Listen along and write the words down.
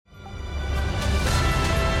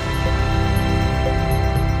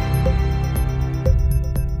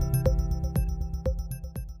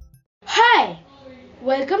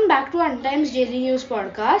UnTimes Daily News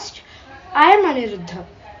Podcast. I am Aniruddha.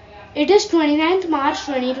 It is 29th March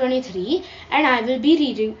 2023 and I will be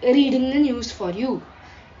reading the news for you.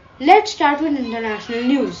 Let's start with international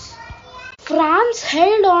news. France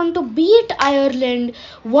held on to beat Ireland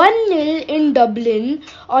 1-0 in Dublin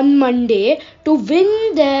on Monday to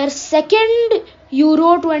win their second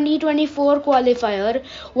Euro 2024 qualifier,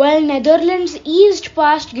 while Netherlands eased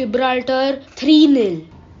past Gibraltar 3-0.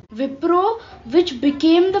 Wipro, which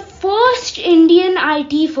became the first Indian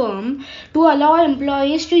IT firm to allow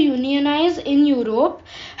employees to unionize in Europe,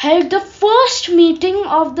 held the first meeting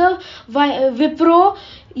of the Wipro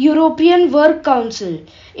European Work Council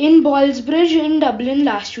in Ballsbridge in Dublin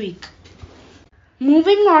last week.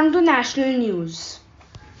 Moving on to national news.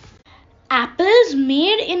 Apple's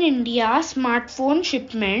Made in India smartphone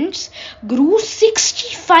shipments grew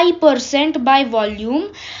 65% by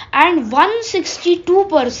volume and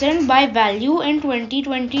 162% by value in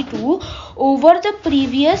 2022 over the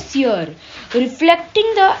previous year,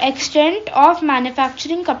 reflecting the extent of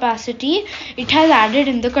manufacturing capacity it has added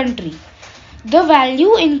in the country. The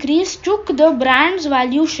value increase took the brand's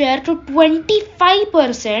value share to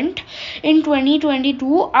 25% in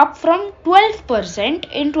 2022, up from 12%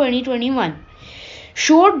 in 2021,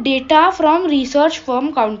 showed data from research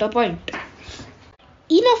firm Counterpoint.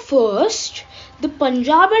 In a first, the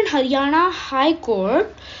Punjab and Haryana High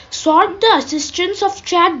Court sought the assistance of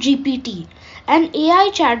ChatGPT, an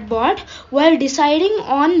AI chatbot, while deciding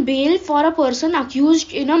on bail for a person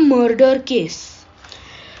accused in a murder case.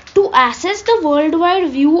 To assess the worldwide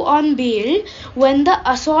view on bail when the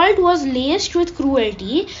assault was laced with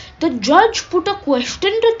cruelty, the judge put a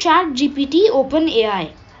question to ChatGPT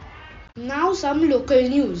OpenAI. Now some local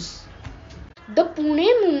news. The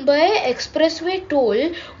Pune-Mumbai Expressway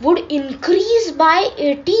toll would increase by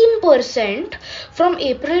 18% from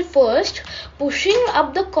April 1st, pushing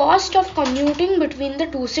up the cost of commuting between the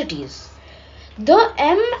two cities. The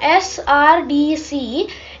MSRDC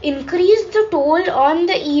increased the toll on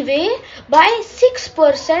the e-way by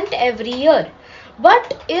 6% every year,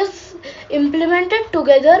 but is implemented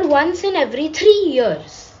together once in every 3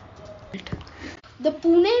 years. The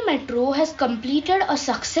Pune Metro has completed a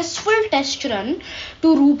successful test run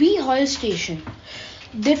to Ruby Hall station.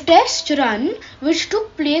 The test run, which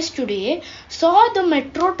took place today, saw the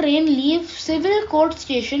metro train leave Civil Court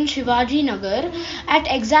Station Shivaji Nagar at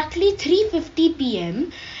exactly 3:50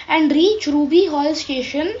 pm and reach Ruby Hall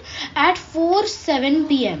Station at 4:07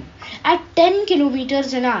 pm at 10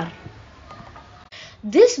 kilometers an hour.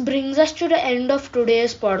 This brings us to the end of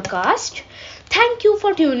today's podcast. Thank you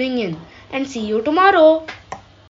for tuning in and see you tomorrow.